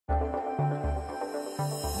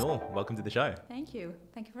Noor, welcome to the show. Thank you.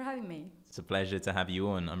 Thank you for having me. It's a pleasure to have you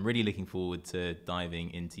on. I'm really looking forward to diving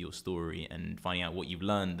into your story and finding out what you've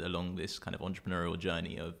learned along this kind of entrepreneurial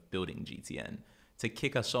journey of building GTN. To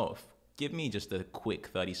kick us off, give me just a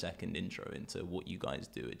quick 30-second intro into what you guys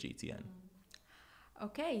do at GTN.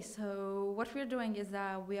 Okay, so what we're doing is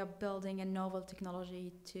that we are building a novel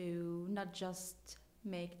technology to not just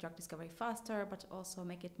make drug discovery faster, but also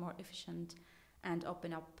make it more efficient and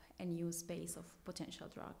open up a new space of potential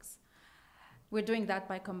drugs. We're doing that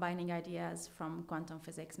by combining ideas from quantum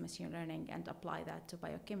physics, machine learning, and apply that to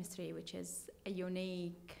biochemistry, which is a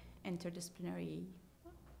unique interdisciplinary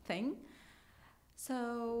thing.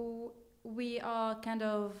 So we are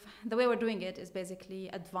the way we're doing it is basically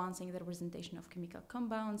advancing the representation of chemical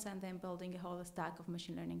compounds and then building a whole stack of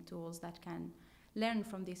machine learning tools that can learn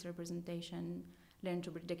from this representation, learn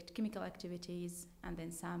to predict chemical activities, and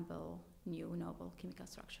then sample new novel chemical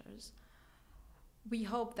structures. We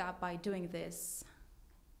hope that by doing this,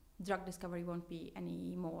 drug discovery won't be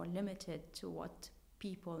any more limited to what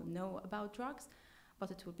people know about drugs,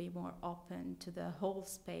 but it will be more open to the whole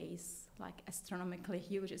space, like astronomically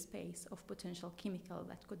huge space of potential chemical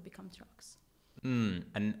that could become drugs.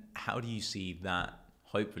 And how do you see that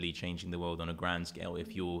hopefully changing the world on a grand scale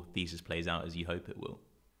if your thesis plays out as you hope it will?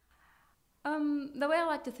 The way I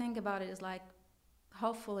like to think about it is like,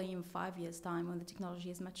 hopefully in 5 years' time, when the technology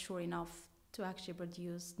is mature enough to actually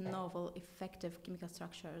produce novel, effective chemical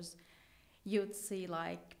structures, you'd see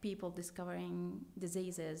like people discovering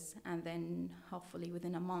diseases, and then hopefully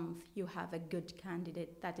within a month you have a good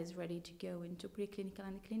candidate that is ready to go into preclinical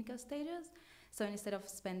and clinical stages. So instead of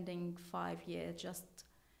spending 5 years just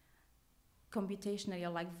computationally or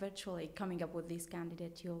like virtually coming up with these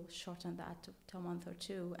candidates, you'll shorten that to a month or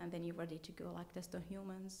two, and then you're ready to go like test on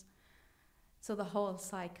humans. So the whole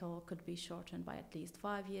cycle could be shortened by at least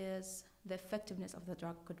 5 years. The effectiveness of the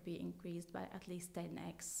drug could be increased by at least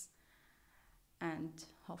 10x. And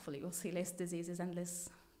hopefully we'll see less diseases and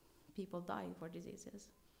less people die for diseases.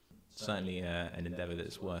 Certainly an endeavor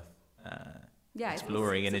that's worth yeah,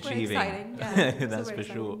 exploring and super achieving. Exciting. Yeah, That's for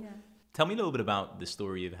exciting, sure. Yeah. Tell me a little bit about the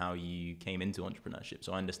story of how you came into entrepreneurship.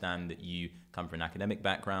 So I understand that you come from an academic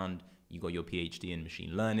background, you got your PhD in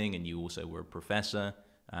machine learning, and you also were a professor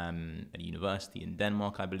at a university in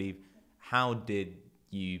Denmark, I believe. How did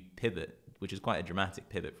you pivot, which is quite a dramatic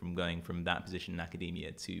pivot from going from that position in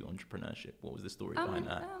academia to entrepreneurship? What was the story behind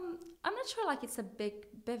that? I'm not sure like it's a big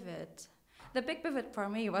pivot. The big pivot for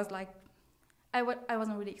me was like, I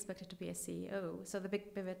wasn't really expected to be a CEO. So the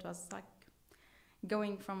big pivot was like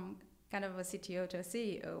going from kind of a CTO to a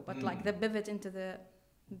CEO, but like the pivot into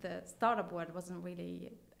the startup world wasn't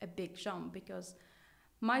really a big jump, because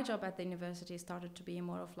my job at the university started to be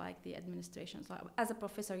more of like the administration. So as a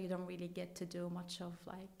professor, you don't really get to do much of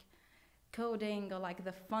like coding or like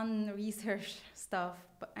the fun research stuff,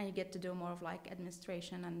 and you get to do more of like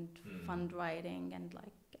administration and fund writing and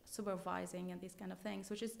like supervising and these kind of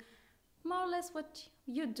things, which is more or less what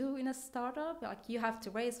you do in a startup. Like you have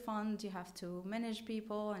to raise funds, you have to manage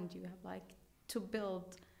people, and you have like to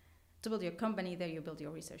build your company. There you build your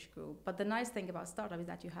research group. But the nice thing about startup is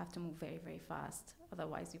that you have to move very, very fast.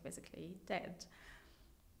 Otherwise you're basically dead.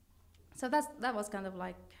 So that was kind of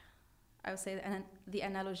like, I would say, the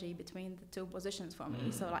analogy between the two positions for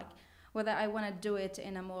me. So like whether I want to do it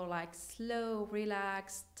in a more like slow,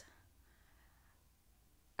 relaxed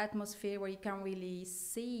atmosphere where you can really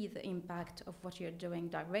see the impact of what you're doing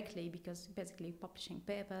directly, because basically publishing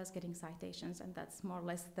papers, getting citations, and that's more or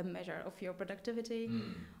less the measure of your productivity.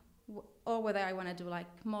 Or whether I want to do like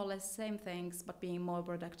more or less same things, but being more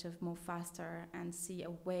productive, move faster, and see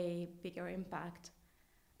a way bigger impact.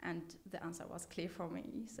 And the answer was clear for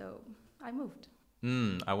me, so I moved.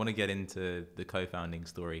 I want to get into the co-founding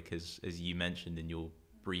story, because as you mentioned in your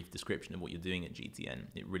brief description of what you're doing at GTN,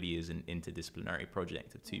 it really is an interdisciplinary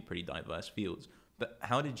project of two pretty diverse fields. But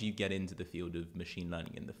how did you get into the field of machine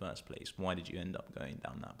learning in the first place? Why did you end up going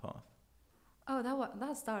down that path? Oh,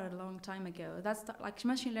 that started a long time ago. Like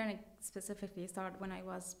machine learning specifically started when I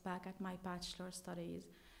was back at my bachelor studies.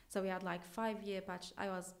 So we had like 5-year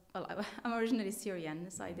I'm originally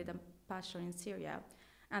Syrian, so I did a bachelor in Syria.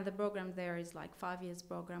 And the program there is like 5 years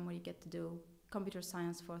program where you get to do computer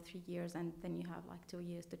science for 3 years, and then you have like 2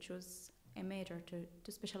 years to choose a major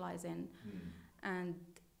to specialize in. And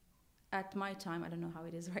at my time, I don't know how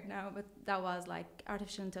it is right now, but that was like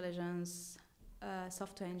artificial intelligence,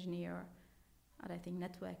 software engineer, and I think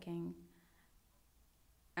networking.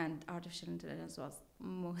 And artificial intelligence was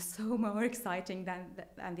so more exciting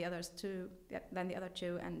than the other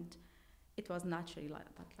two, and it was naturally like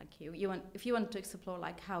that. Like if you want to explore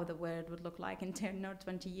like how the world would look like in 10 or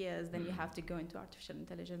 20 years, then you have to go into artificial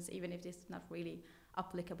intelligence, even if it's not really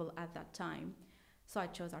applicable at that time. So I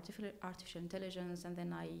chose artificial intelligence, and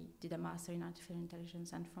then I did a master in artificial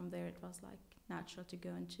intelligence, and from there it was like natural to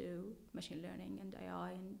go into machine learning and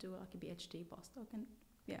AI and do like a PhD postdoc, and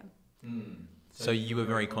yeah. So you were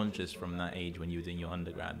very conscious from that age when you were doing your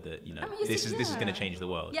undergrad that, you know, I mean, this is going to change the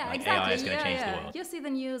world. Yeah, like exactly. AI is going to change the world. You see the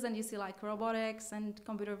news and you see like robotics and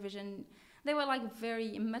computer vision. They were like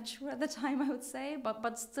very immature at the time, I would say,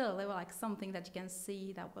 but still they were like something that you can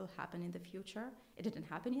see that will happen in the future. It didn't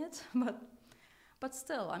happen yet, but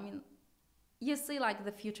still, I mean, you see like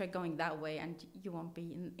the future going that way, and you won't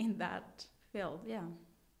be in that field. Yeah.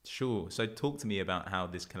 Sure. So talk to me about how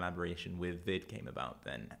this collaboration with Vid came about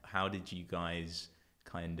then. How did you guys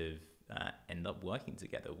kind of end up working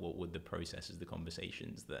together? What were the processes, the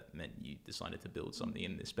conversations that meant you decided to build something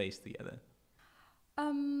in this space together?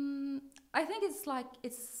 I think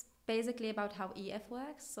it's basically about how EF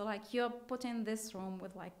works. So like you're put in this room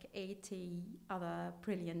with like 80 other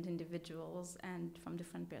brilliant individuals and from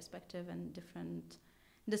different perspectives and different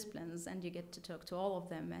disciplines, and you get to talk to all of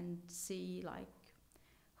them and see like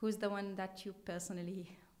who's the one that you personally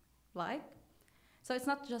like. So it's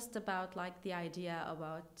not just about like the idea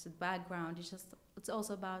about the background, it's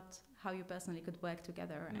also about how you personally could work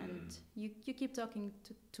together, and you keep talking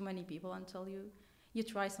to many people until you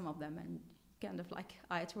try some of them and kind of like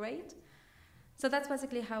iterate. So that's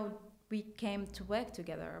basically how we came to work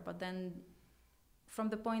together. But then from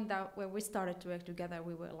the point that where we started to work together,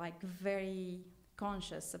 we were like very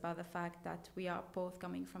conscious about the fact that we are both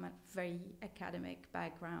coming from a very academic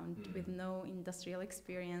background with no industrial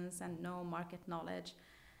experience and no market knowledge,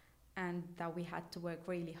 and that we had to work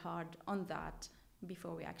really hard on that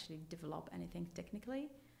before we actually develop anything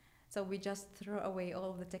technically. So we just throw away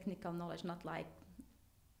all of the technical knowledge, not like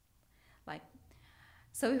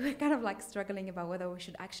so we were kind of like struggling about whether we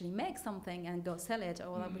should actually make something and go sell it,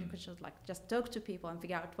 or that we could just talk to people and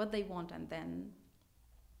figure out what they want and then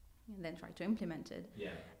try to implement it. Yeah.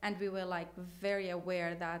 And we were like very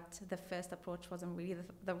aware that the first approach wasn't really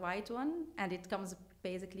the right one, and it comes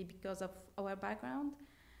basically because of our background.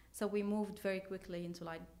 So we moved very quickly into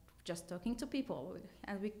like just talking to people,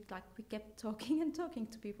 and we kept talking and talking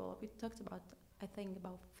to people. We talked about, I think,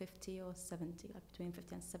 about 50 or 70, like between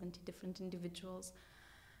 50 and 70 different individuals,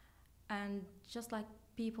 and just like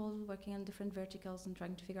people working on different verticals and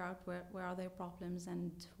trying to figure out where are their problems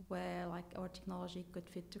and where like our technology could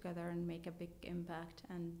fit together and make a big impact.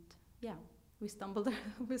 And yeah, we stumbled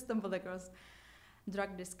across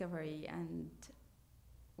drug discovery, and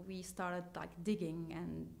we started like digging,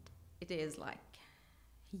 and it is like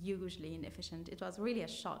hugely inefficient. It was really a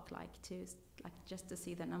shock, just to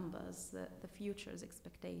see the numbers, the future's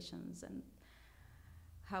expectations, and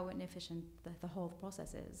how inefficient the whole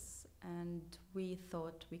process is. And we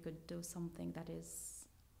thought we could do something that is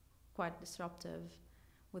quite disruptive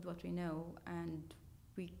with what we know. And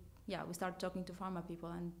we started talking to pharma people,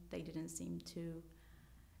 and they didn't seem to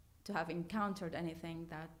have encountered anything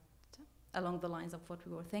that along the lines of what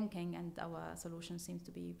we were thinking, and our solution seems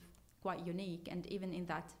to be quite unique. And even in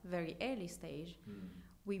that very early stage,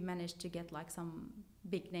 we managed to get like some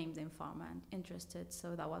big names in pharma and interested.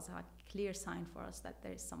 So that was a clear sign for us that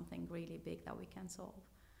there is something really big that we can solve.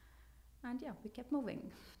 And yeah, we kept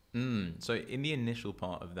moving. So in the initial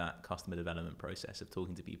part of that customer development process of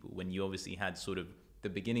talking to people, when you obviously had sort of the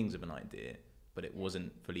beginnings of an idea, but it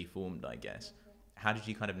wasn't fully formed, I guess, how did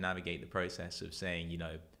you kind of navigate the process of saying,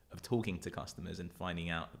 of talking to customers and finding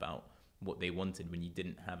out about what they wanted when you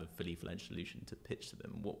didn't have a fully fledged solution to pitch to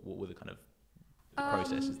them? What were the kind of the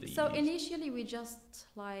processes that you So used? initially we just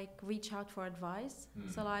like reach out for advice.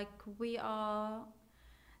 So like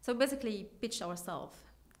so basically pitch ourselves.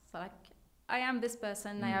 So like, I am this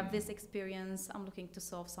person, I have this experience, I'm looking to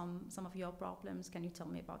solve some of your problems. Can you tell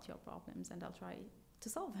me about your problems, and I'll try to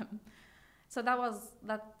solve them. So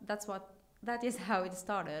that is how it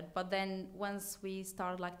started. But then once we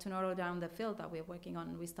started like to narrow down the field that we're working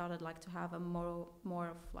on, we started like to have a more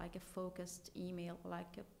of like a focused email,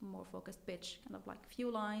 like a more focused pitch, kind of like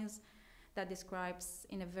few lines that describes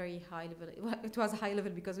in a very high level. Well, it was high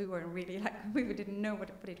level because we weren't really like, we didn't know what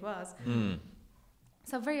it was.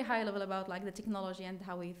 So very high level about like the technology and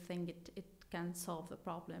how we think it can solve the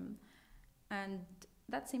problem. And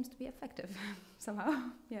that seems to be effective somehow,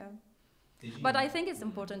 yeah. But I think it's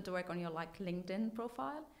important to work on your like LinkedIn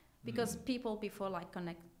profile, because people before like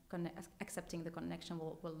accepting the connection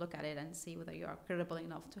will look at it and see whether you are credible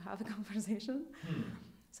enough to have a conversation.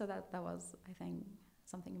 So that was, I think,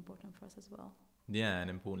 something important for us as well. Yeah, an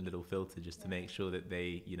important little filter just to make sure that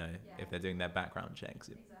they, if they're doing their background checks,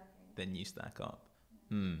 then you stack up.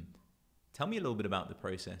 Hmm. Tell me a little bit about the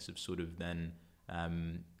process of sort of then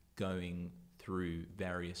going through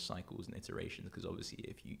various cycles and iterations, because obviously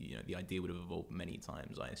if the idea would have evolved many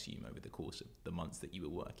times, I assume, over the course of the months that you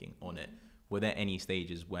were working on it. Were there any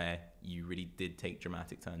stages where you really did take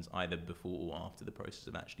dramatic turns, either before or after the process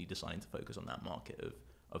of actually deciding to focus on that market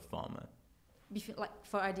of pharma? Like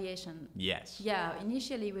for ideation? Yes. Yeah,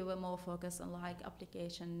 initially we were more focused on like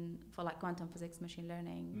application for like quantum physics, machine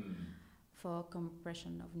learning, for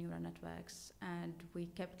compression of neural networks, and we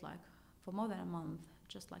kept like for more than a month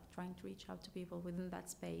just like trying to reach out to people within that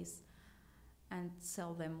space and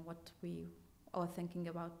sell them what we are thinking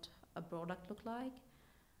about a product look like.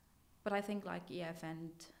 But I think like EF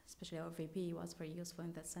and especially our VP was very useful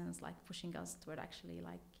in that sense, like pushing us toward actually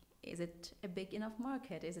like, is it a big enough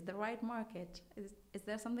market? Is it the right market? Is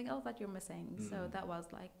there something else that you're missing? So that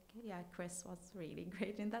was like, Chris was really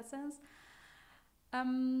great in that sense.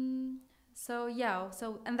 And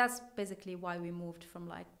that's basically why we moved from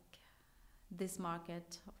like this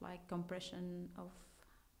market of like compression of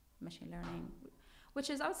machine learning, which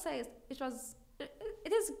is, I would say,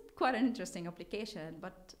 it is quite an interesting application,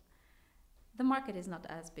 but the market is not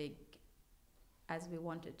as big as we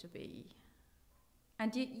want it to be.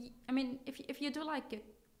 And if you do like a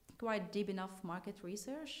quite deep enough market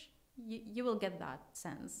research, you will get that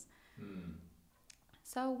sense.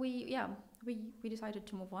 So we decided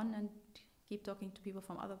to move on and keep talking to people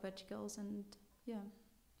from other verticals, and we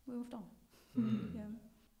moved on.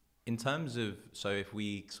 In terms of, so if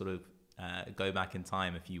we sort of go back in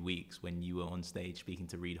time a few weeks when you were on stage speaking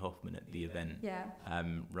to Reid Hoffman at the event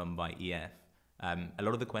run by EF, a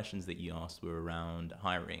lot of the questions that you asked were around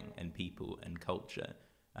hiring and people and culture.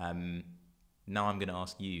 Now I'm going to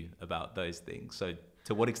ask you about those things. So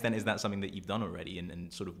to what extent is that something that you've done already,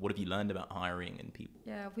 and sort of what have you learned about hiring and people?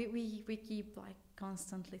 Yeah, we keep like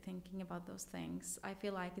constantly thinking about those things. I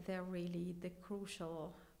feel like they're really the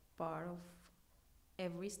crucial part of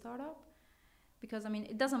every startup, because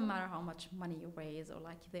it doesn't matter how much money you raise or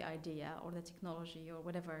like the idea or the technology or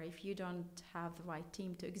whatever, if you don't have the right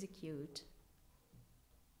team to execute,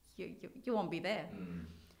 you won't be there.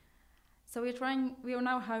 So we are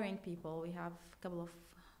now hiring people. We have a couple of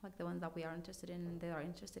like the ones that we are interested in, and they are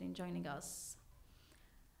interested in joining us.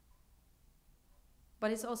 But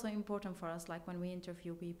it's also important for us, like when we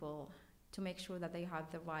interview people, to make sure that they have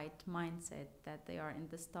the right mindset, that they are in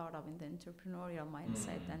the startup, in the entrepreneurial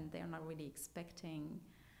mindset, and they are not really expecting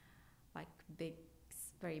like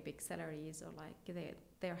very big salaries, or like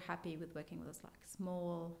they're happy with working with us like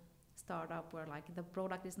small startup where like the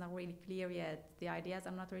product is not really clear yet, the ideas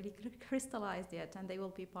are not really crystallized yet, and they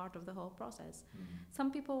will be part of the whole process. Some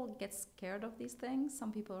people get scared of these things,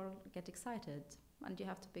 some people get excited, and you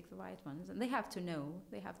have to pick the right ones, and they have to know,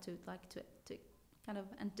 they have to like to kind of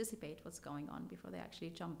anticipate what's going on before they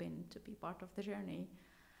actually jump in to be part of the journey.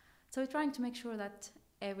 So we're trying to make sure that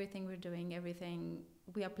everything we're doing, everything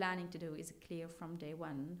we are planning to do is clear from day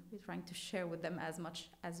one. We're trying to share with them as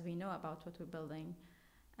much as we know about what we're building,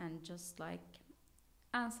 and just like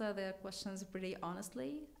answer their questions pretty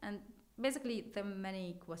honestly. And basically there are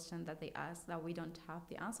many questions that they ask that we don't have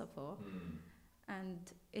the answer for. And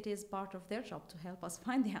it is part of their job to help us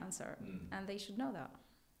find the answer. And they should know that.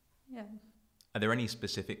 Yeah. Are there any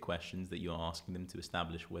specific questions that you're asking them to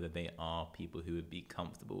establish whether they are people who would be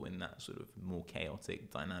comfortable in that sort of more chaotic,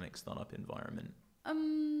 dynamic startup environment?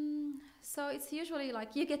 So it's usually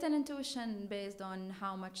like you get an intuition based on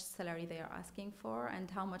how much salary they are asking for and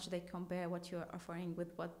how much they compare what you're offering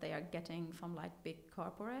with what they are getting from like big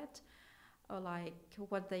corporate, or like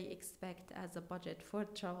what they expect as a budget for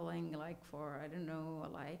traveling, like for, I don't know,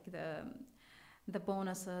 like the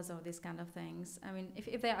bonuses or these kind of things.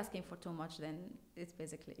 If they're asking for too much, then it's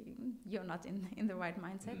basically you're not in the right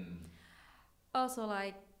mindset. Also,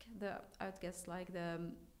 like I would guess like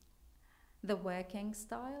the working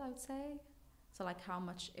style, I would say. So like how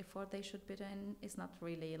much effort they should put in is not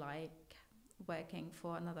really like working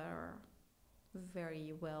for another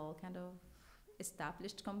very well kind of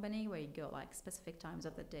established company where you go like specific times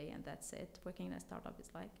of the day and that's it. Working in a startup is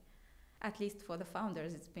like, at least for the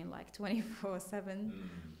founders, it's been like 24/7.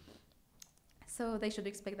 So they should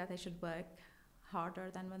expect that they should work harder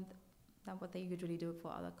than what they usually do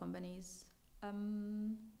for other companies. I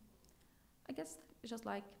guess it's just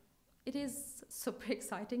like, it is super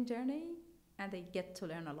exciting journey, and they get to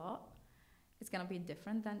learn a lot. It's gonna be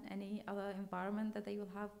different than any other environment that they will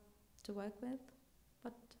have to work with.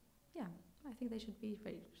 But yeah, I think they should be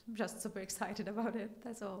just super excited about it.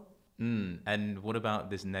 That's all. And what about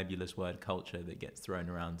this nebulous word culture that gets thrown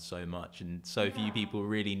around so much and so few people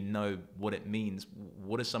really know what it means?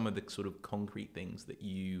 What are some of the sort of concrete things that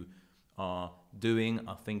you are doing,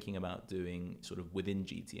 are thinking about doing sort of within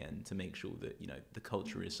GTN to make sure that, you know, the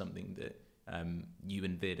culture is something that you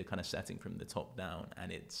and Vid are kind of setting from the top down,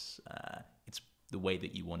 and it's the way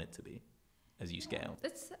that you want it to be as you scale?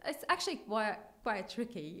 It's actually quite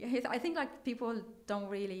tricky. I think like people don't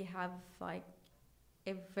really have like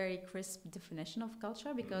a very crisp definition of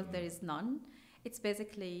culture because there is none. It's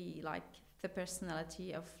basically like the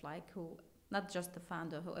personality of like who, not just the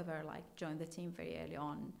founder, whoever like joined the team very early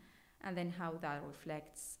on, and then how that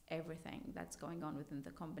reflects everything that's going on within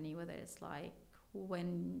the company, whether it's like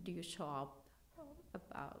when do you show up,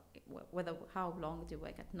 about whether how long do you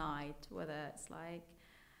work at night, whether it's like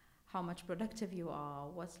how much productive you are,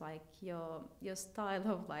 what's like your style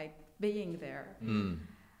of like being there.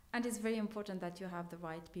 And it's very important that you have the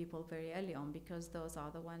right people very early on because those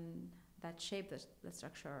are the one that shape the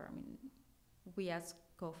structure. I mean, we as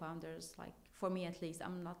co-founders, like for me at least,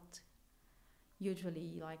 I'm not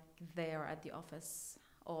usually like there at the office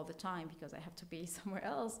all the time because I have to be somewhere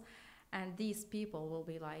else, and these people will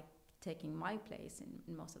be like taking my place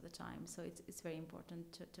in most of the time. So it's very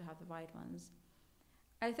important to have the right ones.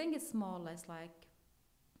 I think it's more or less like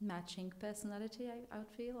matching personality. I would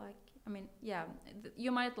feel like, I mean, yeah,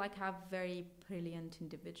 you might like have very brilliant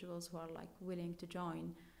individuals who are like willing to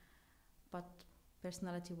join, but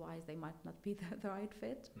personality wise they might not be the right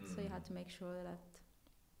fit. So you had to make sure that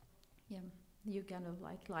you kind of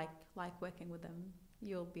like working with them.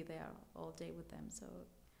 You'll be there all day with them, so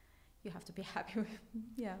you have to be happy with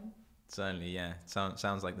Certainly, yeah.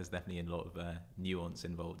 Sounds like there's definitely a lot of nuance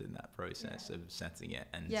involved in that process of setting it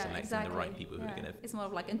and selecting the right people who are going to... It's more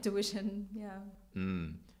of like intuition,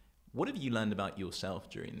 What have you learned about yourself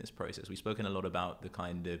during this process? We've spoken a lot about the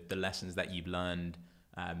kind of the lessons that you've learned,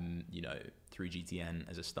 you know, through GTN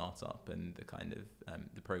as a startup and the kind of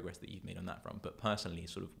the progress that you've made on that front. But personally,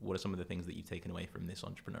 sort of, what are some of the things that you've taken away from this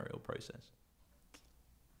entrepreneurial process?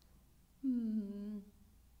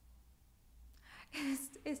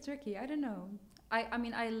 It's tricky. I don't know. I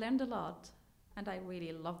mean, I learned a lot, and I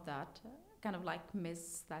really love that. Kind of like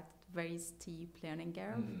miss that very steep learning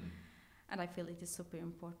curve, and I feel it is super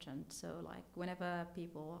important. So like whenever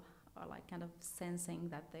people are like kind of sensing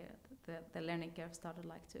that the learning curve started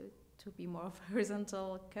like to be more of a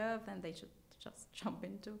horizontal curve, then they should just jump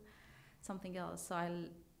into something else. So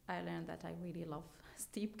I learned that I really love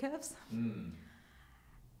steep curves, and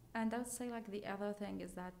I would say like the other thing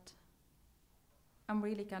is that I'm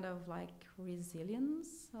really kind of like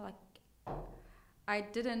resilience. Like I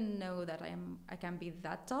didn't know that I can be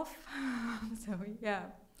that tough. So yeah,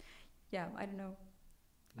 I don't know.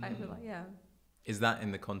 I feel like Is that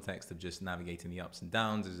in the context of just navigating the ups and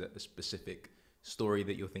downs? Is it a specific story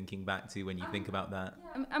that you're thinking back to when you think about that?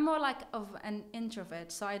 I'm more like of an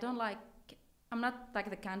introvert, so I'm not like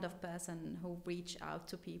the kind of person who reach out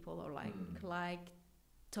to people or like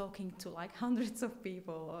talking to like hundreds of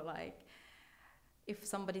people, or like if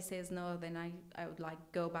somebody says no, then I would like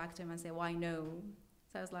go back to him and say why no.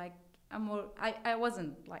 So I was like, I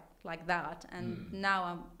wasn't like that, and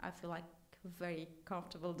now I feel like very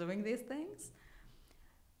comfortable doing these things.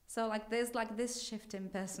 So like there's like this shift in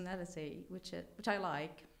personality which I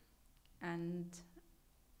like, and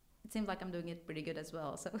it seems like I'm doing it pretty good as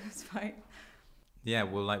well, so it's fine. Yeah,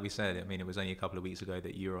 well, like we said, I mean, it was only a couple of weeks ago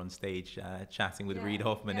that you were on stage chatting with Reid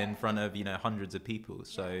Hoffman in front of, you know, hundreds of people.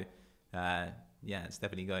 So it's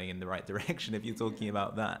definitely going in the right direction if you're talking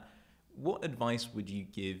about that. What advice would you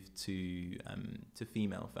give to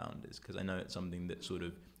female founders? Because I know it's something that sort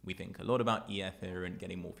of we think a lot about EF here and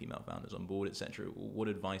getting more female founders on board, etc. What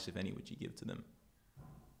advice, if any, would you give to them?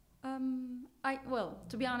 Well,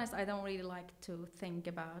 to be honest, I don't really like to think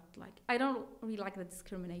about I don't really like the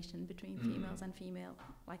discrimination between females and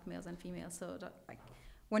males and females. So that, like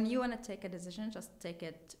when you want to take a decision, just take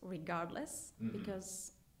it regardless,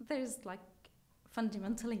 because there's like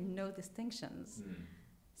fundamentally no distinctions.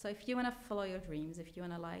 So if you want to follow your dreams, if you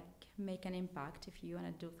want to like make an impact, if you want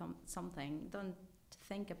to do something, don't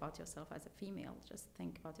think about yourself as a female. Just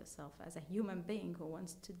think about yourself as a human being who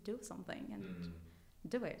wants to do something and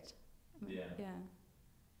do it.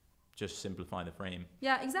 Just simplify the frame.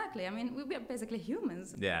 Yeah, exactly. I mean, we are basically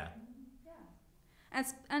humans. Yeah.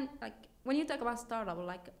 And like when you talk about startup, or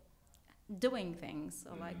like doing things,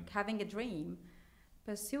 or like having a dream,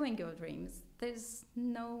 pursuing your dreams, there's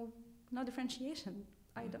no differentiation.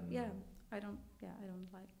 I don't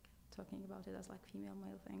like talking about it as like female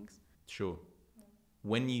male things. Sure.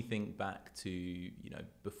 When you think back to,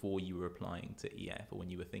 before you were applying to EF, or when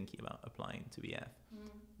you were thinking about applying to EF,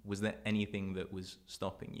 was there anything that was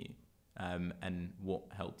stopping you? And what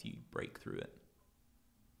helped you break through it?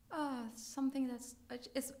 Something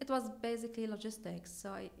it was basically logistics.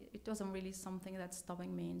 So it wasn't really something that's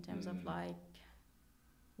stopping me in terms of like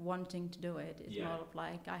wanting to do it. It's more of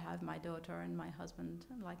like, I have my daughter and my husband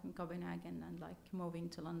like in Copenhagen, and like moving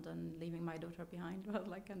to London, leaving my daughter behind was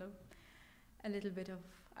like kind of a little bit of,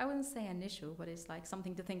 I wouldn't say an issue, but it's like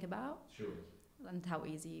something to think about. Sure. And how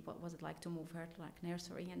easy, what was it like to move her to like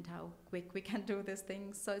nursery, and how quick we can do these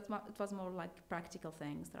things. So it was more like practical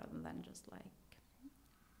things rather than just like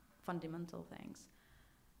fundamental things.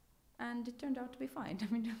 And it turned out to be fine.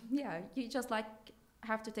 I mean, yeah, you just like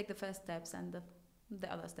have to take the first steps, and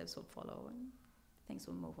the other steps will follow, and things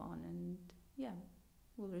will move on, and yeah,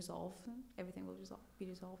 will resolve. Everything will be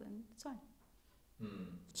resolved, and it's fine.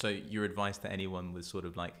 So your advice to anyone was sort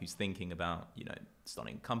of like, who's thinking about,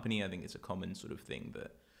 starting a company, I think it's a common sort of thing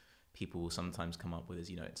that people will sometimes come up with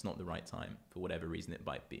is, it's not the right time for whatever reason it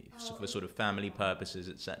might be, so for sort of family purposes,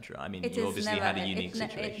 etc. I mean, you obviously had a unique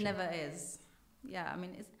situation. It never is. Yeah, I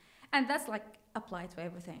mean, and that's like applied to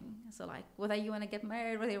everything. So like whether you want to get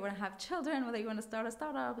married, whether you want to have children, whether you want to start a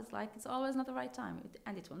startup, it's like it's always not the right time,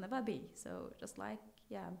 and it will never be. So just like,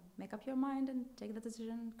 yeah, make up your mind and take the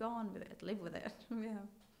decision, go on with it, live with it. Yeah.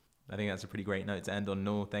 I think that's a pretty great note to end on.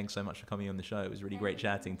 Noor, thanks so much for coming on the show. It was really great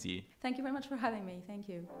chatting to you. Thank you very much for having me. Thank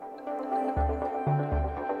you.